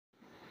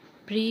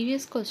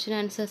Previous question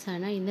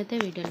ആൻസേഴ്സാണ് ഇന്നത്തെ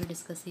വീഡിയോയിൽ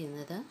discuss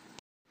ചെയ്യുന്നത്.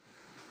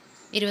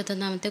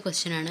 21ാമത്തെ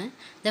ക്വസ്റ്റ്യൻ ആണ്.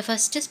 The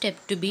first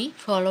step to B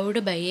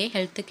followed by A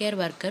health care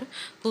worker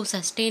who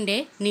sustained A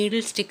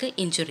needle stick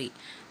injury.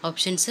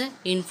 Options: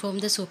 inform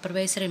the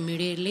supervisor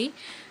immediately,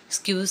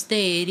 squeeze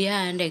the area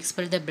and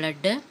expel the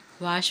blood,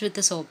 wash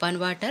with soap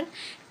and water,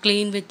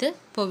 clean with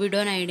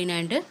പൊവിഡോൺ iodine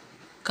and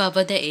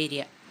cover the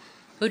area.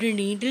 ഒരു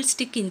needle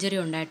stick injury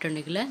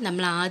ഉണ്ടായിട്ടുണ്ടെങ്കിൽ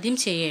നമ്മൾ ആദ്യം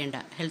ചെയ്യേണ്ട,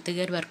 health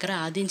care worker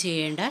ആദ്യം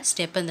ചെയ്യേണ്ട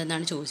step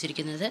എന്തെന്നാണ്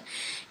ചോദിച്ചിരിക്കുന്നത്.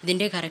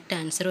 ഇതിൻ്റെ correct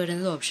answer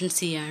വരുന്നത് ഓപ്ഷൻ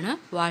സി ആണ്,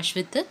 wash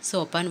with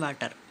soap and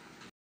water.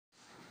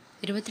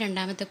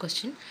 22ാമത്തെ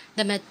question.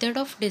 The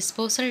method of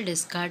disposal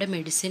discard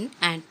medicine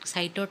and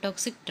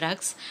cytotoxic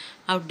drugs,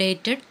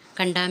 outdated,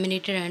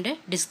 contaminated and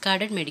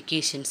discarded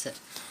medications.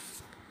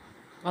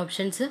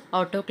 Options: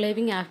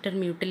 autoclaving after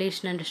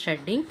mutilation and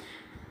shredding.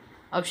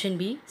 Option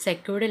B,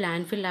 secured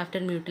landfill after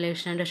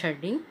mutilation and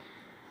shredding.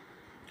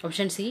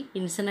 Option C,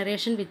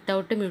 incineration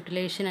without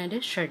mutilation and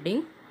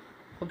shredding.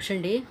 Option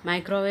D,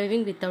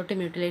 microwaving without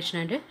mutilation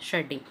and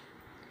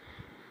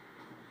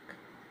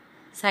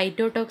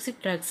cytotoxic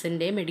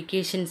ഡ്രഗ്സിൻ്റെ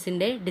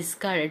മെഡിക്കേഷൻസിൻ്റെ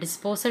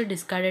disposal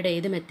discard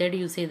ഏത് method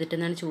use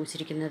ചെയ്തിട്ടെന്നാണ്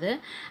ചോദിച്ചിരിക്കുന്നത്.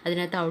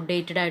 അതിനകത്ത്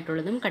outdated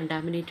ആയിട്ടുള്ളതും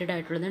contaminated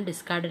ആയിട്ടുള്ളതും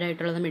discarded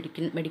ആയിട്ടുള്ളതും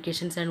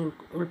മെഡിക്കേഷൻസാണ്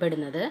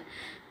ഉൾപ്പെടുന്നത്.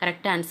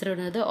 Correct answer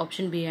വരുന്നത്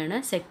option B ആണ്,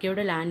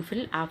 secured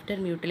landfill after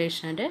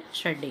mutilation and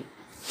shredding.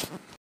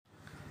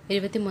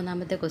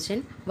 23ാമത്തെ question.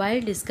 While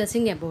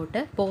discussing about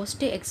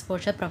post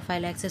exposure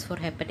prophylaxis four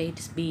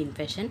hepatitis B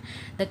infection,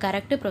 the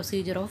correct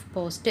procedure of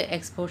post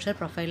exposure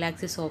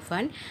prophylaxis of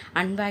an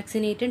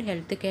unvaccinated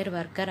health care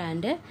worker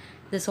and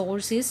the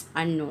source is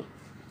unknown.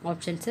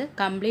 Options: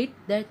 complete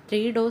the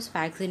 3 dose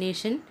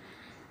vaccination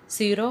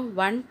 0,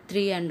 1,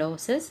 3 and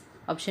doses.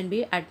 Option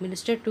B,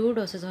 administer 2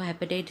 doses of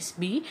hepatitis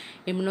B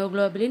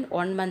immunoglobulin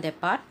 1 month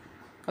apart.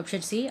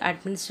 Option C,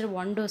 administer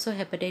 1 dose of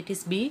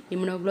hepatitis B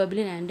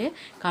immunoglobulin and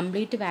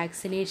complete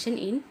vaccination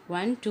in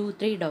 1, 2,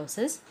 3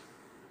 doses.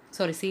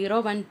 0,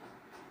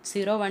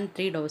 1,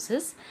 3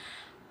 doses.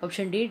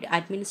 Option D,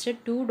 administer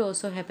 2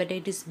 doses of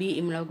hepatitis B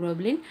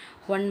immunoglobulin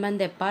 1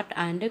 month apart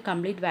and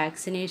complete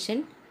vaccination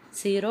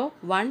 0,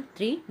 1,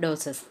 3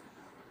 doses.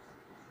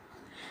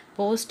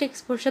 Post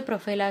exposure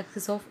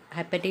prophylaxis of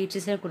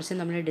ഹെപ്പറ്റൈറ്റിസിനെ കുറിച്ച്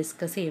നമ്മൾ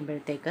discuss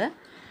ചെയ്യുമ്പോഴത്തേക്ക്,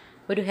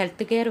 ഒരു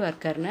health care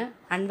വർക്കറിന്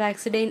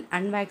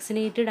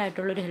unvaccinated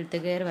ആയിട്ടുള്ളൊരു health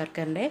care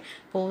വർക്കറിൻ്റെ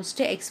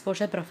post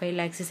exposure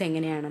prophylaxis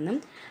എങ്ങനെയാണെന്നും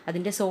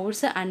അതിൻ്റെ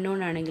source unknown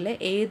ആണെങ്കിൽ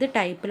ഏത്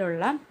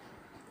ടൈപ്പിലുള്ള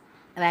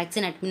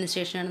വാക്സിൻ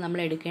അഡ്മിനിസ്ട്രേഷനാണ്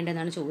നമ്മൾ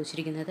എടുക്കേണ്ടതെന്നാണ്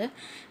ചോദിച്ചിരിക്കുന്നത്.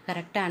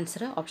 കറക്റ്റ്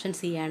ആൻസർ ഓപ്ഷൻ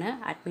സി ആണ്,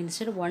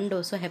 administer 1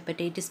 dose of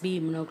hepatitis B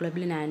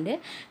immunoglobulin and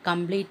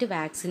complete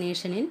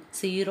vaccination in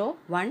 0,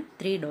 1,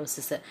 3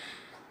 doses.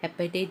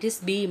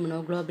 Hepatitis B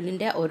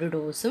ഇമ്മ്യൂണോഗ്ലോബുലിൻ്റെ ഒരു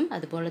ഡോസും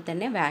അതുപോലെ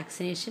തന്നെ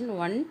വാക്സിനേഷൻ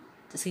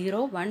 0,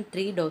 1,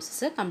 3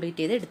 doses കംപ്ലീറ്റ്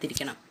ചെയ്ത്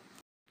എടുത്തിരിക്കണം.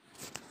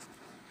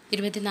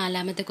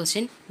 24ാമത്തെ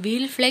question.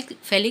 Wheel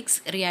Felix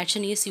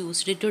reaction is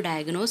used to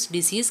diagnose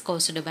disease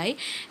caused by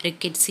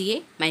റിക്കറ്റ്സിയെ,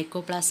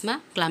 mycoplasma,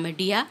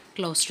 ക്ലമഡിയ,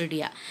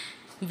 Clostridia.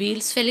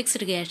 Wheels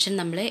Felix reaction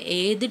നമ്മൾ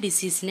ഏത്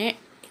disease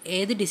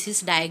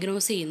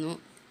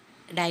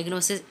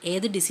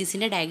ഏത്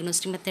ഡിസീസിൻ്റെ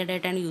diagnostic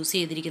മെത്തേഡായിട്ടാണ് use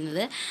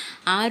ചെയ്തിരിക്കുന്നത്,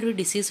 ആ ഒരു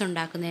ഡിസീസ്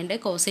ഉണ്ടാക്കുന്നതിൻ്റെ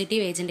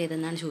കോസേറ്റീവ് ഏജൻറ്റ്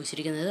ഏതെന്നാണ്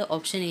ചോദിച്ചിരിക്കുന്നത്.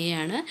 ഓപ്ഷൻ എ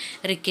ആണ്,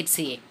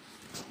 റിക്കറ്റ്സിയെ.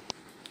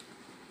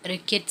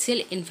 റിക്കറ്റ്സിയൽ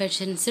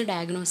ഇൻഫെക്ഷൻസ്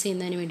ഡയഗ്നോസ്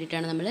ചെയ്യുന്നതിന്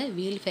വേണ്ടിയിട്ടാണ് നമ്മൾ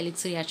wheel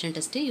Felix reaction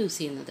test use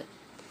ചെയ്യുന്നത്.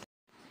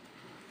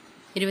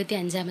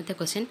 25ാമത്തെ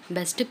question.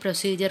 Best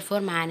procedure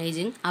for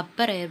managing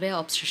upper airway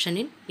obstruction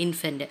in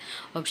infant.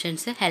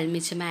 Options: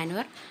 ഹെൽമിച്ച്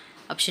manoeuvre.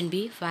 Option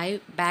B,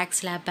 5 back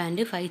slap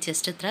and 5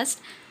 chest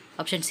thrust.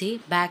 Option C,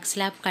 back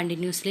slap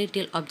continuously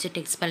till object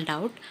expelled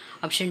out.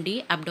 Option D,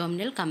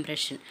 abdominal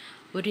compression.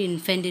 ഒരു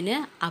ഇൻഫൻറ്റിന്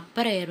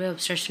upper airway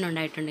obstruction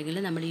ഉണ്ടായിട്ടുണ്ടെങ്കിൽ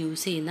നമ്മൾ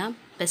use ചെയ്യുന്ന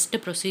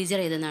best procedure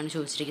ഏതെന്നാണ്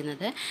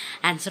ചോദിച്ചിരിക്കുന്നത്.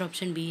 Answer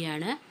option B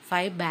ആണ്,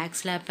 5 back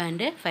slap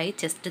and 5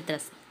 chest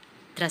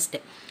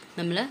thrust.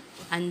 നമ്മൾ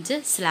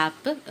 5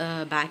 slap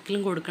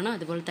ബാക്കിലും കൊടുക്കണം,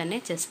 അതുപോലെ തന്നെ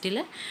ചെസ്റ്റിൽ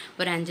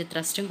ഒരു 5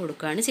 ത്രസ്റ്റും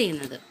കൊടുക്കുകയാണ്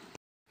ചെയ്യുന്നത്.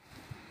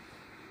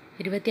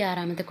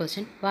 26ാമത്തെ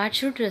question. What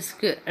should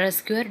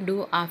rescuer do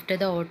after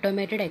the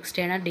automated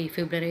external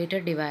defibrillator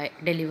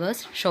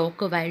delivers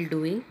shock while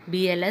doing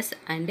BLS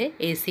and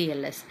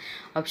ACLS.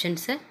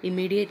 Options: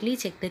 immediately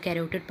check the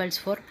carotid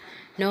pulse four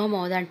no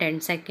more than 10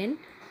 seconds.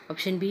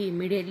 Option B,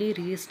 immediately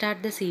restart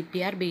the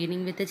CPR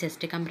beginning with the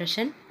chest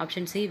compression.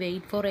 Option C,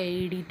 wait for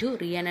AED to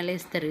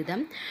reanalyze the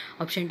rhythm.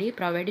 Option D,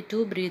 provide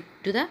 2 breath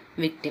to the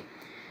victim.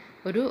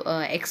 ഒരു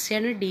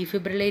external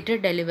defibrillator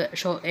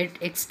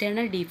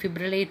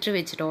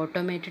വെച്ചിട്ട്,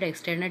 automated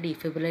external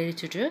defibrillator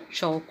വെച്ചിട്ട്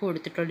shock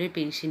കൊടുത്തിട്ടുള്ളൊരു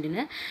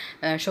പേഷ്യൻറ്റിന്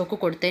shock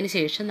കൊടുത്തതിന്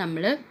ശേഷം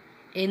നമ്മൾ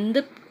എന്ത്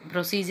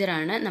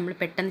പ്രൊസീജിയറാണ് നമ്മൾ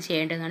പെട്ടെന്ന്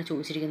ചെയ്യേണ്ടതെന്നാണ്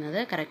ചോദിച്ചിരിക്കുന്നത്.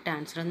 കറക്റ്റ്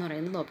ആൻസർ എന്ന്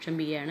പറയുന്നത് ഓപ്ഷൻ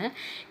ബി ആണ്,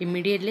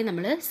 ഇമ്മീഡിയറ്റ്ലി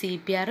നമ്മൾ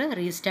CPR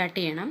റീസ്റ്റാർട്ട്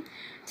ചെയ്യണം.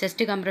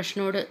 ചെസ്റ്റ്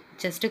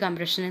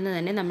കംപ്രഷനിൽ നിന്ന്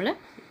തന്നെ നമ്മൾ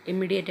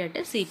ഇമ്മീഡിയറ്റ്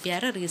ആയിട്ട്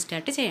CPR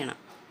റീസ്റ്റാർട്ട് ചെയ്യണം.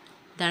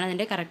 ഇതാണ്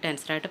അതിൻ്റെ കറക്റ്റ്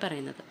ആൻസറായിട്ട്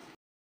പറയുന്നത്.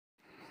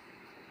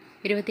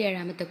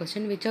 27ാമത്തെ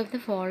question, which of the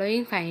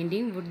following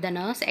finding would the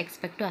nurse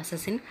expect to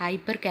assess in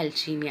hyper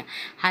കാൽഷീമിയ?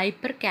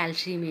 Hyper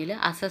കാൽഷീമിയയിൽ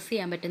assess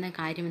ചെയ്യാൻ പറ്റുന്ന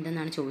കാര്യം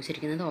എന്തെന്നാണ്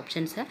ചോദിച്ചിരിക്കുന്നത്.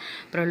 Options: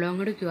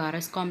 prolonged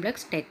QRS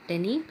complex,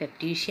 tetany,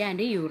 പെപ്റ്റീഷ്യ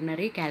and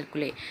urinary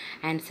calculi.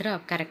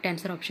 Correct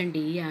answer option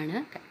D ആണ്.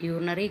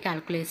 Urinary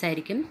കാൽക്കുലേസ്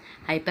ആയിരിക്കും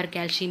ഹൈപ്പർ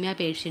കാൽഷീമിയ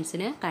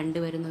പേഷ്യൻസിന്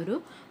കണ്ടുവരുന്നൊരു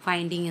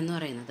finding എന്ന്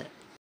പറയുന്നത്.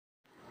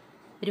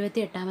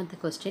 28ാമത്തെ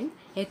question,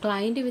 A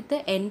client with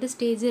end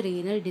stage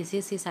renal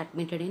disease is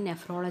admitted in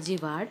nephrology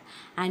ward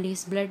and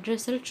his blood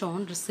result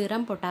Sean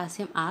serum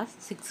potassium as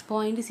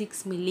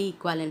 6.6 milli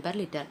equivalent per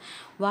liter.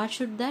 What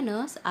should the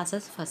nurse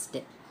assess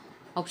first?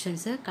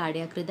 Options: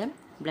 cardiac rhythm,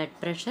 blood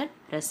pressure,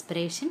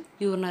 respiration,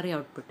 urinary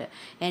output.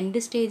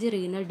 End stage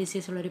renal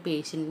disease ഉള്ളൊരു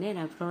പേഷ്യൻറ്റിനെ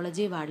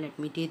nephrology വാർഡിൽ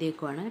admit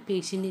ചെയ്തേക്കുവാണ്.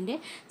 പേഷ്യൻറ്റിൻ്റെ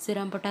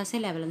serum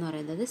potassium level എന്ന്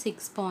പറയുന്നത്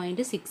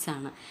 6.6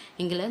 ആണ്.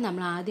 എങ്കിൽ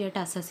നമ്മൾ ആദ്യമായിട്ട്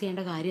assess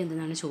ചെയ്യേണ്ട കാര്യം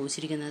എന്തെന്നാണ്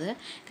ചോദിച്ചിരിക്കുന്നത്.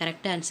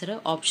 കറക്റ്റ് ആൻസർ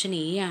ഓപ്ഷൻ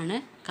എ ആണ്,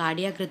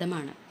 കാർഡിയാക്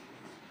റിതമാണ്.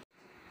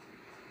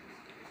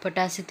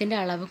 പൊട്ടാസ്യത്തിൻ്റെ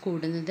അളവ്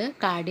കൂടുന്നത്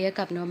കാർഡിയാക്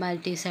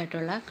അബ്നോർമാലിറ്റീസ്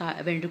ആയിട്ടുള്ള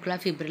വെൻട്രിക്കുലർ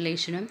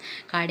ഫിബ്രിലേഷനും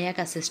കാർഡിയാക്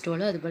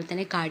അസിസ്റ്റോളും അതുപോലെ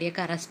തന്നെ കാർഡിയാക്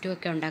അറസ്റ്റും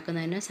ഒക്കെ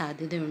ഉണ്ടാക്കുന്നതിന്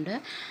സാധ്യതയുണ്ട്.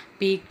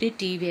 പീക്ഡ്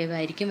ടി വേവ്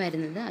ആയിരിക്കും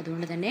വരുന്നത്.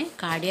 അതുകൊണ്ട് തന്നെ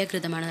കാർഡിയാക്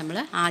റിതമാണ് നമ്മൾ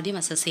ആദ്യം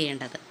അസസ്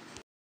ചെയ്യേണ്ടത്.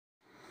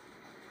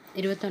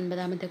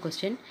 29ാമത്തെ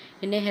question,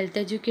 in A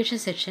health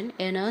education section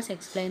A nurse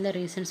explain the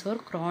reasons for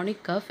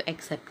chronic cough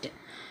except.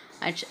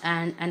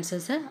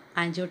 Answers: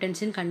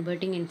 angiotensin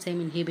converting enzyme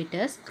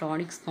inhibitors,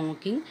 chronic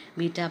smoking,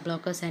 beta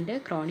blockers and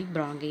chronic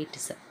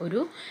bronchitis. ഒരു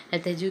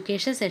health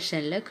education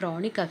സെഷനിൽ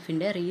chronic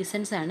കഫിൻ്റെ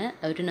reasons ആണ്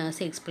ഒരു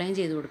nurse explain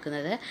ചെയ്ത്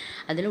കൊടുക്കുന്നത്.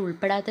 അതിൽ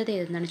ഉൾപ്പെടാത്തത്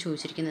ഏതെന്നാണ്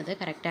ചോദിച്ചിരിക്കുന്നത്.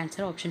 Correct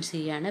answer option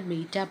C ആണ്,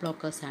 beta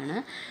blockers ആണ്.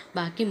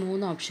 ബാക്കി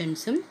 3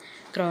 ഓപ്ഷൻസും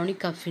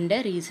ക്രോണിക് കഫിൻ്റെ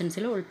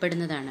റീസൺസിൽ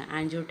ഉൾപ്പെടുന്നതാണ്.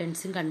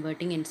 Angiotensin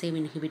converting enzyme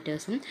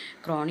ഇൻഹിബിറ്റേഴ്സും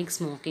chronic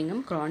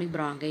സ്മോക്കിങ്ങും chronic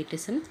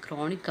ബ്രോങ്കൈറ്റിസും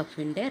chronic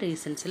കഫിൻ്റെ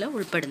റീസൺസിൽ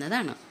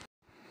ഉൾപ്പെടുന്നതാണ്.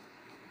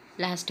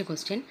 Last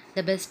question, the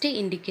best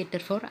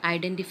indicator four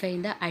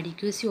identifying the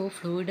adequacy of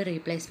fluid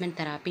replacement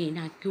therapy in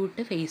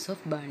acute phase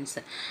of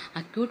burns.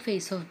 Acute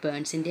phase of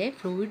ബേൺസിൻ്റെ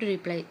fluid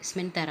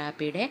replacement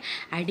തെറാപ്പിയുടെ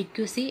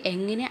adequacy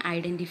എങ്ങനെ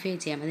identify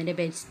ചെയ്യാം, അതിൻ്റെ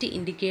best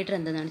indicator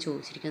എന്തെന്നാണ്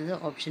ചോദിച്ചിരിക്കുന്നത്.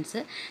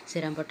 Options: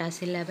 serum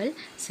potassium level,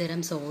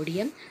 serum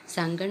sodium,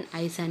 സങ്കൺ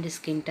ice and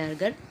skin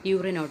ടാർഗർ,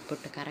 urine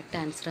output. Correct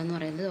answer എന്ന്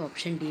പറയുന്നത്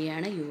option D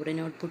ആണ്. Urine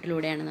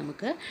ഔട്ട്പുട്ടിലൂടെയാണ്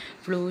നമുക്ക്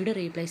fluid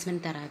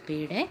replacement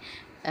തെറാപ്പിയുടെ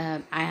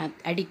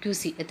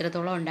adequacy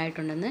എത്രത്തോളം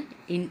ഉണ്ടായിട്ടുണ്ടെന്ന്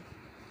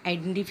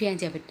identify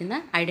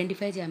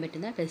ചെയ്യാൻ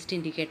പറ്റുന്ന ബെസ്റ്റ്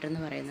ഇൻഡിക്കേറ്റർ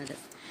എന്ന് പറയുന്നത്.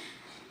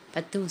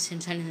 10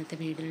 ക്വസ്റ്റ്യൻസാണ് ഇന്നത്തെ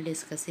വീഡിയോയിൽ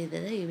ഡിസ്കസ്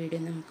ചെയ്തത്. ഈ വീഡിയോ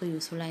നിങ്ങൾക്ക്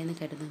യൂസ്ഫുൾ ആയെന്ന്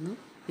കരുതുന്നു.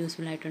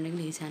 യൂസ്ഫുൾ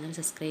ആയിട്ടുണ്ടെങ്കിൽ ഈ ചാനൽ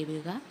സബ്സ്ക്രൈബ്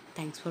ചെയ്യുക.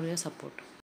 Thanks for your support.